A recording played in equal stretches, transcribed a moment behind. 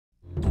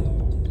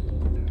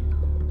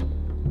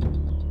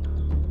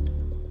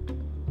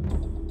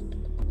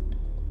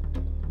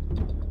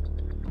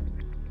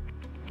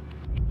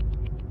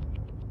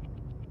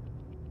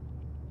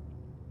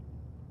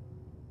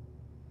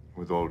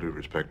With all due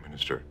respect,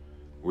 Minister,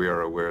 we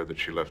are aware that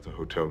she left the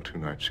hotel 2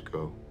 nights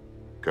ago,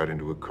 got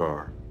into a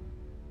car,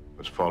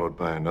 was followed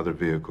by another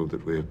vehicle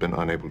that we have been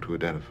unable to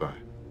identify,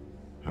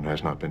 and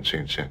has not been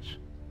seen since.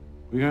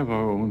 We have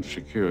our own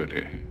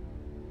security.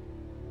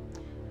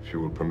 If you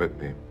will permit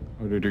me.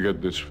 How did you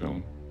get this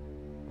film?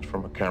 It's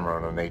from a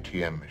camera on an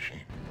ATM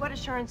machine. What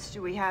assurance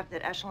do we have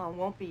that Echelon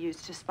won't be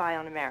used to spy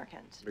on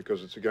Americans?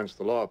 Because it's against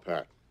the law,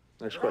 Pat.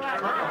 Next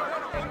question.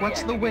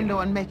 What's the window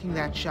on making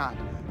that shot?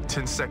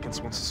 10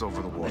 seconds once it's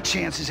over the wall. The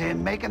chances of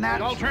him making that?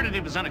 The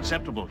alternative is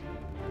unacceptable.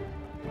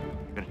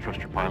 You gotta trust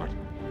your pilot.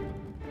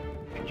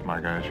 Trust my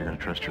guys, you gotta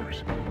trust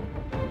yours.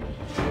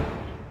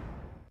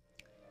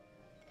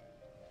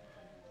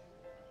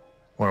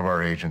 One of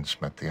our agents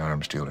met the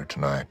arms dealer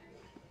tonight.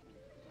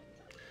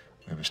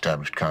 We've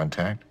established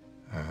contact,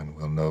 and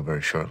we'll know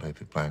very shortly if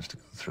he plans to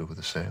go through with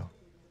the sale.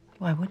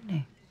 Why wouldn't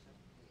he?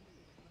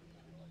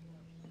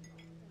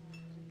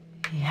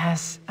 He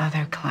has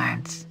other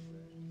clients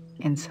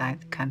inside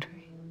the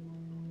country.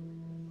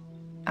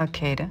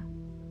 Al-Qaeda?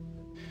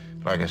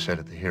 Like I said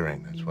at the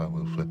hearing, that's why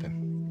we'll flip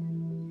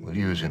him. We'll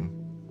use him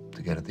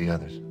to get at the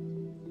others.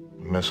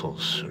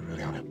 Missiles are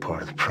really only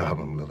part of the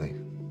problem, Lily.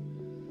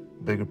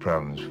 The bigger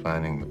problem is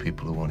finding the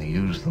people who want to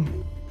use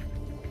them.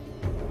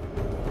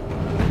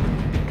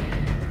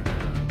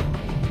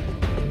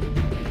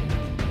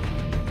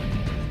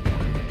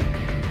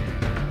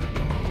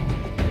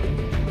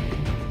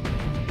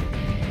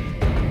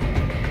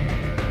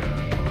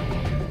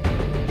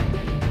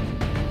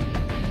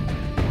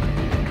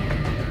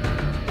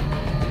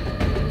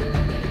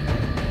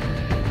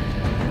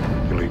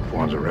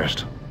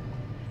 Arrest.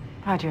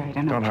 Roger, I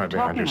don't know Don't what hide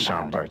you're behind your talking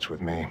sound about. bites with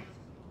me.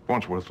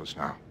 Vaughn's worthless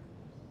now.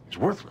 He's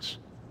worthless.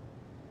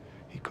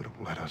 He could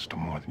have led us to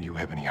more than you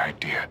have any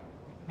idea.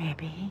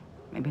 Maybe,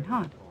 maybe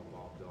not.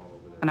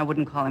 And I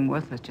wouldn't call him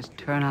worthless, just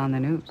turn on the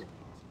news.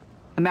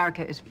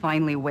 America is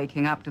finally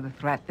waking up to the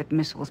threat that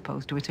missiles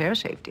pose to its air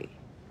safety.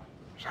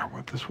 Is that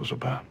what this was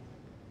about?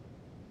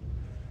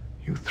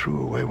 You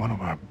threw away one of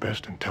our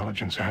best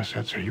intelligence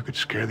assets so you could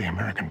scare the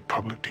American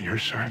public to your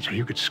side, so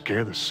you could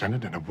scare the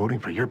Senate into voting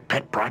for your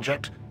pet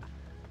project?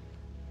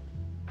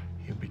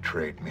 You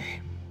betrayed me.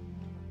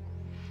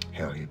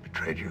 Hell, you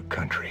betrayed your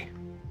country.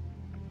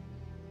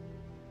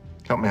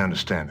 Help me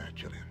understand that,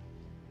 Jillian.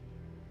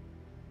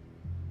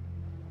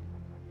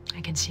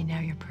 I can see now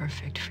you're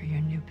perfect for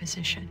your new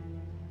position.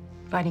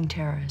 Fighting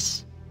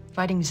terrorists,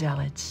 fighting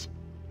zealots.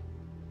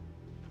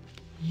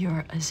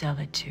 You're a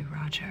zealot too,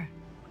 Roger.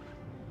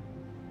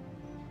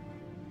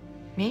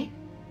 Me?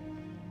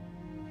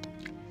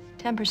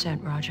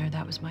 10%, Roger.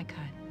 That was my cut.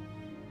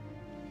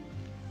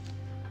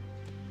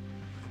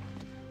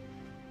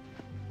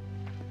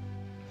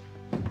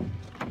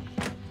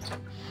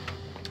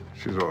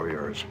 She's all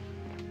yours.